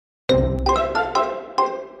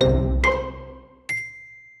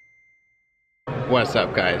What's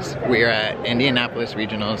up, guys? We are at Indianapolis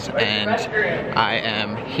Regionals and I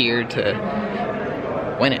am here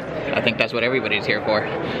to win it. I think that's what everybody's here for.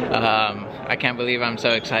 I can't believe I'm so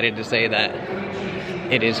excited to say that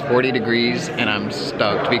it is 40 degrees and I'm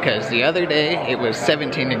stoked, because the other day it was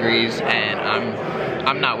 17 degrees and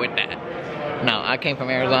I'm not with that. No, I came from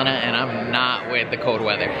Arizona and I'm not with the cold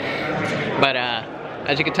weather. But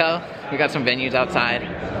as you can tell, we got some venues outside.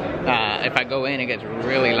 If I go in, it gets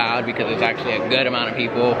really loud because it's actually a good amount of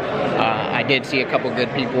people. I did see a couple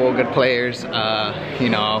good people, good players. You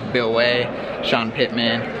know, Bill Way, Sean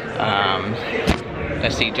Pittman.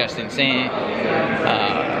 Let's see, Justin Singh.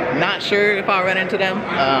 Not sure if I'll run into them.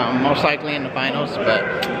 Most likely in the finals, but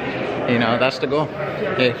you know, that's the goal.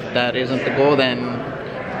 If that isn't the goal, then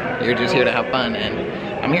you're just here to have fun,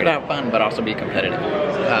 and I'm here to have fun, but also be competitive.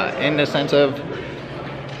 In the sense of,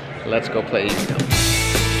 let's go play.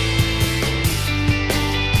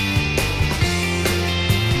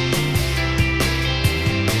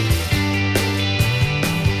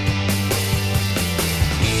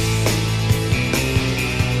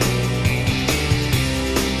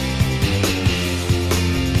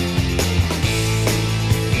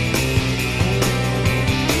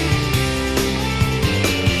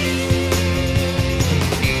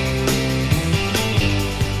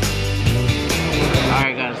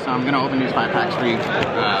 I'm gonna open these 5 packs for you.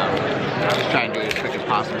 Just try and do it as quick as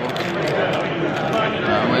possible.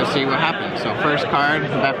 We'll see what happens. So first card,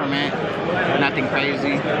 Betterment, nothing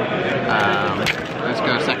crazy. Let's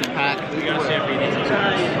go second pack.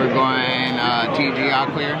 We're going TG all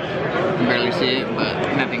clear. You can barely see it, but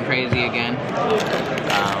nothing crazy again.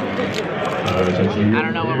 I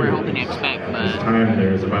don't know what we're hoping to expect, but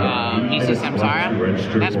EC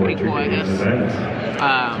Samsara, that's pretty cool, I guess.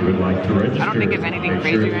 I don't think it's anything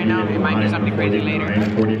crazy right now. It might be something crazy later.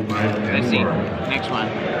 Let's see. Next one.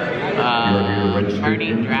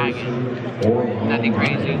 Burning Dragon. Nothing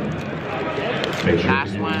crazy.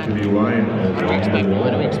 Last one. What are we expecting?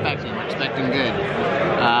 What are we expecting? We're expecting good.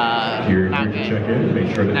 Not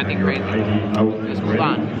good. Nothing crazy. Let's move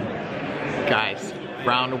on. Guys,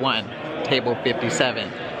 round 1, table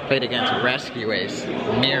 57. Played against Rescue Ace.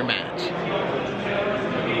 Mirror match.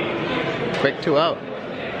 Quick 2-0.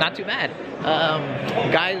 Not too bad.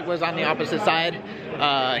 Guy was on the opposite side.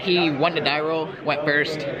 He won the die roll, went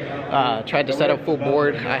first. Tried to set up full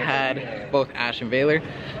board. I had both Ash and Valor.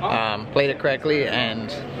 Played it correctly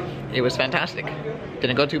and it was fantastic.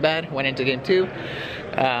 Didn't go too bad. Went into game 2.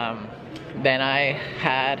 Then I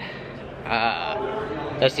had,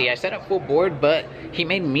 let's see, I set up full board, but he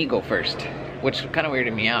made me go first, which kind of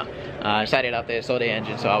weirded me out. I decided out the Sode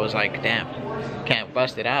engine, so I was like, damn, can't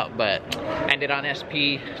bust it out, but ended on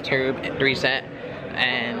SP, Turb, 3 set,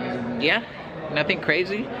 and yeah, nothing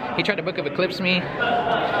crazy. He tried to book of Eclipse me,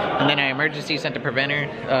 and then I emergency sent a Preventer,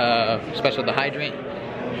 special the Hydrant.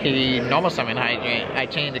 He normal summoned Hydrant, I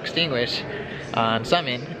chained Extinguish on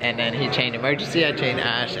summon, and then he chained Emergency, I chained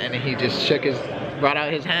Ash, and then he just brought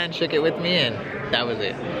out his hand, shook it with me, and that was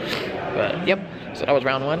it. But yep, so that was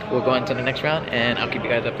round 1. We'll go into the next round and I'll keep you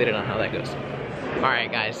guys updated on how that goes.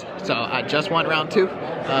 Alright guys, so I just won round 2.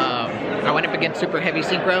 I went up against Super Heavy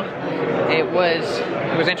Synchro. It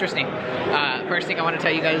was interesting. First thing I want to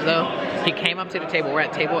tell you guys though, he came up to the table. We're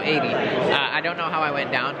at table 80. I don't know how I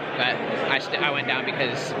went down, but I went down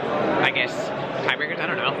because I guess tiebreakers, I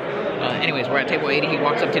don't know. Anyways, we're at table 80. He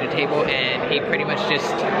walks up to the table and he pretty much just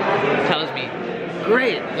tells me,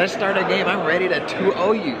 great, let's start a game. I'm ready to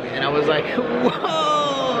 2-0 you. And I was like,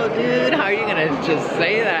 whoa, dude, how are you gonna just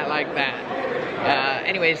say that like that?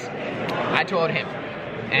 Anyways, I told him,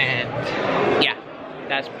 and yeah,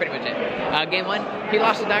 that's pretty much it. Game 1, he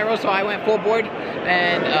lost the die roll, so I went full board,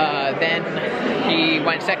 and then he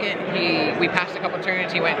went second. We passed a couple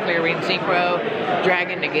turns. He went clear ring synchro,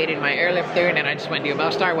 dragon negated my airlifter, and then I just went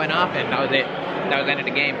Diabell Star, went off, and that was it. That was the end of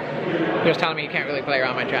the game. He was telling me you can't really play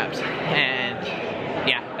around my traps, and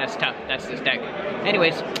yeah, that's tough. That's this deck.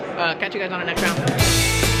 Anyways, catch you guys on the next round.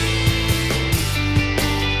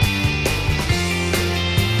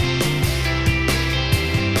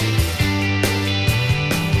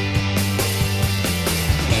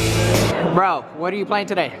 Bro, what are you playing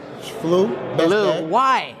today? Flu. Blue.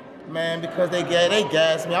 Why? Man, because they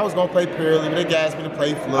gassed me. I was gonna play purely, but they gassed me to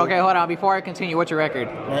play Flu. Okay, hold on. Before I continue, what's your record?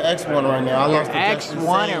 Man, X1 right now. I lost to Justin Singh.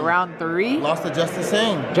 X1 in round 3? Lost to Justin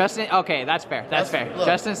Singh. Okay, that's fair. That's fair. Look,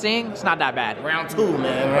 Justin Singh, it's not that bad. Round 2,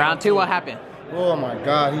 man. Round 2, what happened? Oh my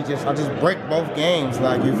God, I just break both games,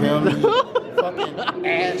 like, you feel me? fucking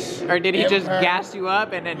Ash. Or did he just Emperor. gas you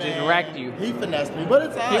up and then just wrecked you? He finessed me, but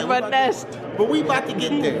it's all right. He finessed. But we about to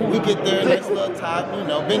get there. We get there next little time, you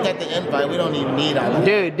know. Ben got the invite. We don't even need all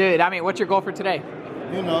that. Dude, I mean, what's your goal for today?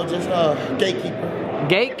 You know, just gatekeeper.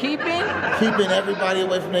 Gatekeeping? Keeping everybody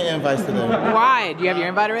away from their invites today. Why? Do you have your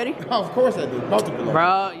invite already? Oh, of course I do. Multiple.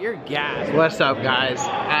 Bro, you're gas. What's up, guys?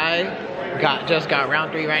 I just got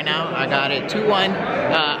round 3 right now. I got it 2-1.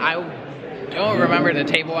 I don't remember the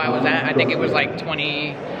table I was at. I think it was like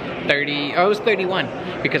 20, 30. Oh, it was 31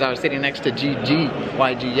 because I was sitting next to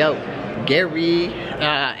YGO, Gary.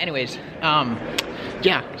 Anyways,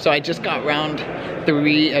 yeah. So I just got round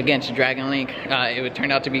 3 against Dragon Link. It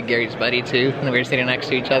turned out to be Gary's buddy too. And we were sitting next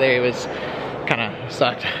to each other. It was kind of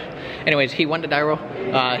sucked. Anyways, he won the die roll.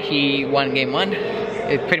 He won game 1.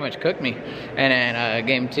 It pretty much cooked me. And then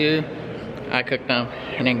game 2, I cooked them.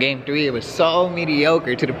 And then game 3, it was so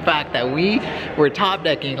mediocre to the fact that we were top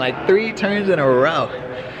decking like 3 turns in a row.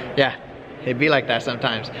 Yeah, it'd be like that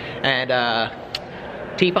sometimes. And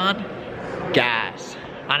T-Fon, gas.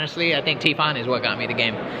 Honestly, I think T-Fon is what got me the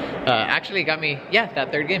game. Actually got me, yeah,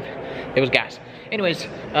 that 3rd game. It was gas. Anyways,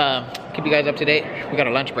 keep you guys up to date. We got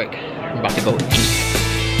a lunch break. I'm about to go eat.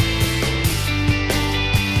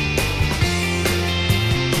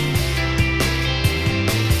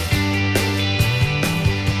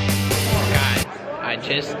 I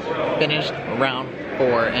just finished round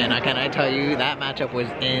 4 and can I tell you that matchup was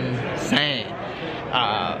insane.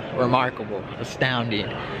 Remarkable, astounding.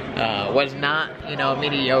 Was not, you know,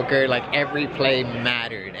 mediocre. Like every play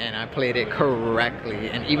mattered and I played it correctly,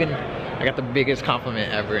 and even I got the biggest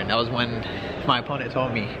compliment ever, and that was when my opponent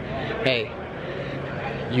told me, hey,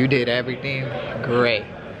 you did everything great,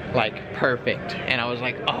 like perfect. And I was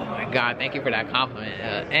like, oh my god, thank you for that compliment.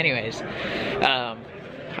 Anyways,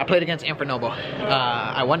 I played against Infernoble.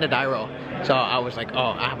 I won the die roll, so I was like,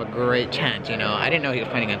 oh, I have a great chance, you know. I didn't know he was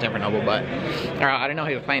playing against Infernoble, but, or I didn't know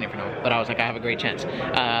he was playing Infernoble, but I was like, I have a great chance.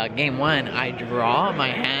 Game 1, I draw. My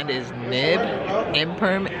hand is Nib,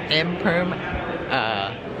 Imperm,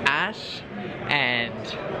 Ash, and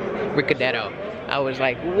Ricadetto. I was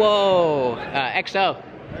like, whoa, XO.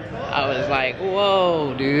 I was like,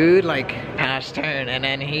 whoa, dude, like, pass turn, and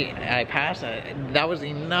then I passed. That was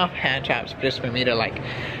enough hand traps just for me to, like,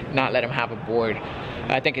 not let him have a board.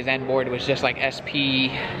 I think his end board was just, like, SP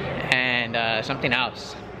and something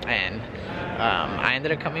else, and I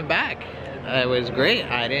ended up coming back. It was great.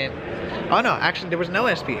 I didn't, oh no, actually there was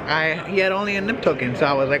no SP. He had only a Nib token, so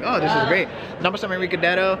I was like, oh, this is great. Number summon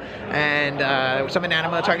Ricadetto and summon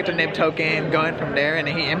Anima, target the Nib token, going from there, and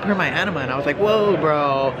then he imper my Anima, and I was like, whoa,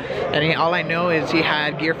 bro. And all I know is he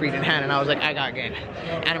had Gear Freed in hand, and I was like, I got game.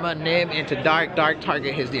 Anima, Nib into Dark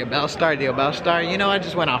target his Diabell Star, you know, I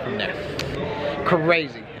just went off from there.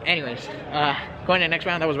 Crazy. Anyways, going to the next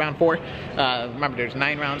round, that was round 4. Remember, there's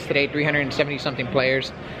 9 rounds today, 370 something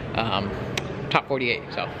players, top 48.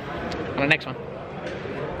 So on the next one.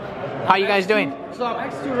 How you guys doing? So I'm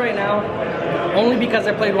X2 right now, only because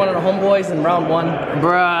I played one of the homeboys in round 1.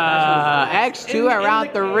 Bruh, X2 at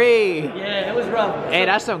round 3. Yeah, it was rough. Hey,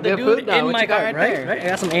 that's some good food though. What you got right there? Right? I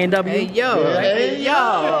got some A&W. Hey yo, hey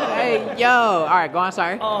yo, hey yo. All right, go on.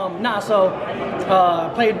 Sorry.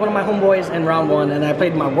 I played one of my homeboys in round 1, and I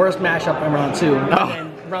played my worst matchup in round 2. And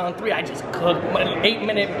then round 3, I just cooked.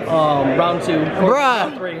 8-minute round 2.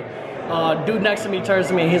 Round 3. Dude next to me turns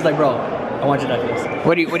to me and he's like, bro, I want you to do this.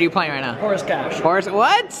 What are you playing right now? Horus Cash. Horus,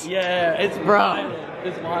 what? Yeah, it's wild.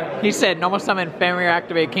 It's wild. He said normal summon Fenrir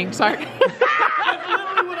activate King Sark. That's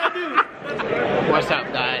literally what I do. What's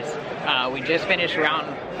up, guys? We just finished round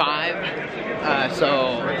 5,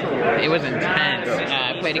 so it was intense.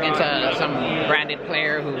 I played against some branded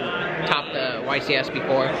player who topped the YCS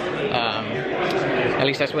before. At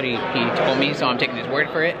least that's what he told me, so I'm taking his word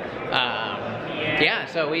for it. Yeah,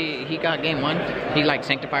 so he got game 1. He like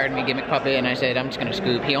sanctified me, gimmick puppet, and I said I'm just gonna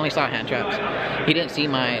scoop. He only saw hand traps. He didn't see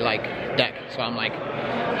my like deck, so I'm like,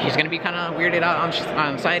 he's gonna be kind of weirded out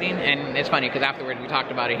on siding. And it's funny because afterwards we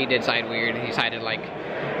talked about it. He did side weird. He sided like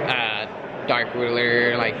Dark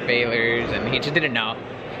Ruler, like Baylors, and he just didn't know.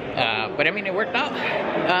 But I mean, it worked out.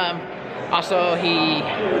 Also,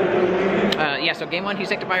 so game 1, he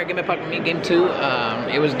sanctified, gimmick puppet me. Game 2,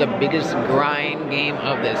 it was the biggest grind game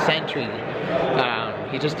of the century.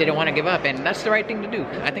 He just didn't want to give up, and that's the right thing to do.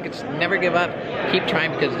 I think it's never give up, keep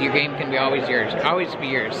trying, because your game can be always yours, always be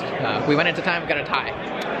yours. We went into time, we got a tie.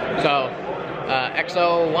 So,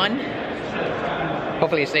 XO won.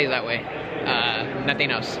 Hopefully it stays that way.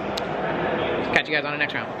 Nothing else. Catch you guys on the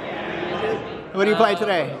next round. What do you play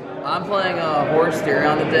today? I'm playing Horus Theory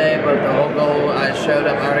on the day, but the whole goal, I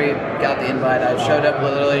already got the invite. I showed up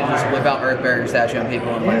literally just whip out Earthbearer statue on people.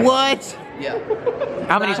 And what? Yeah.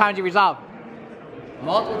 How many times you resolve?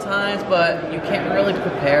 Multiple times, but you can't really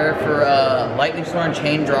prepare for lightning storm,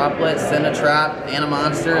 chain droplets, send a trap, and a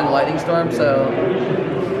monster in the lightning storm. So.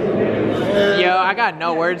 Yo, I got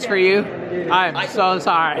no words for you. I'm so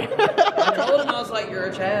sorry. I told him, I was like, you're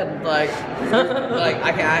a Chad. Like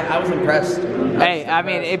I was impressed. Hey, I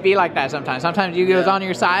mean, it be like that sometimes. Sometimes you goes on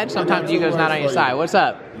your side, sometimes you goes not on your side. What's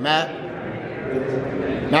up? Matt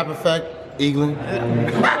Perfect, Eaglin.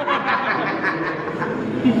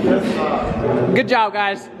 Good job,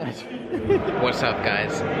 guys. What's up,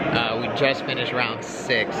 guys? We just finished round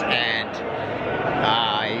 6, and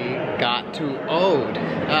I got 2-0'd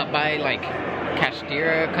by like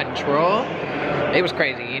Pxxxnda control. It was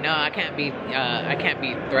crazy, you know. I can't beat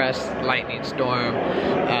Thrust, Lightning Storm,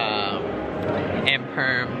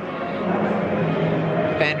 Imperm,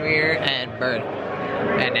 Fenrir, and Birth,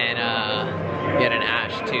 and then get an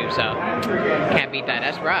Ash too. So can't beat that.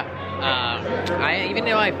 That's rough. Even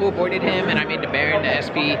though I full boarded him and I made the Baron, the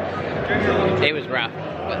SP, it was rough.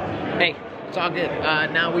 But hey, it's all good.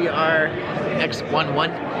 Now we are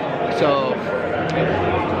X11, so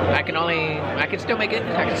I can still make it.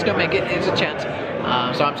 It's a chance.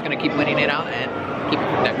 So I'm just gonna keep winning it out and keep it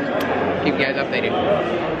from there. Keep you guys updated.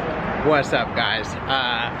 What's up, guys?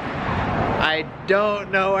 I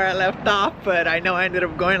don't know where I left off, but I know I ended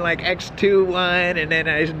up going like X2-1, and then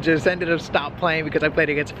I just ended up stop playing because I played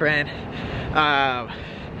against a friend.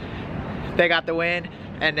 They got the win,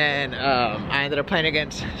 and then I ended up playing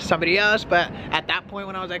against somebody else. But at that point,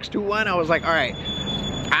 when I was X2-1, I was like, all right,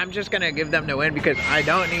 I'm just gonna give them the win because I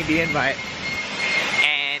don't need the invite.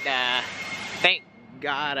 And thank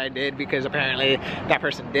God I did, because apparently that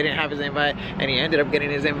person didn't have his invite and he ended up getting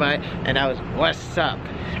his invite, and that was what's up.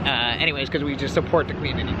 Anyways, because we just support the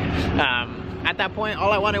community. At that point,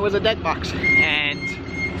 all I wanted was a deck box and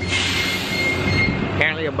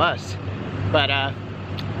apparently a bus. But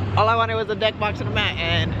all I wanted was a deck box and a mat,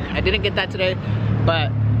 and I didn't get that today.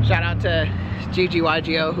 But shout out to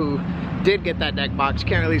GGYGO who did get that deck box.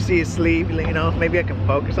 Can't really see his sleeve, you know, maybe I can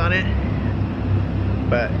focus on it.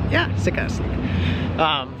 But yeah, sick ass sleeve.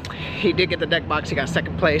 He did get the deck box. He got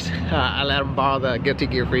 2nd place. I let him borrow the Guilty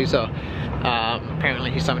Gear free, so apparently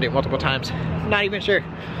he summoned it multiple times. Not even sure.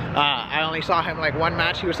 I only saw him like 1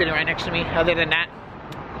 match. He was sitting right next to me. Other than that,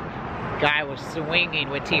 guy was swinging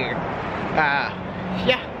with tier.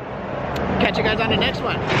 Yeah, catch you guys on the next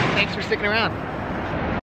one. Thanks for sticking around.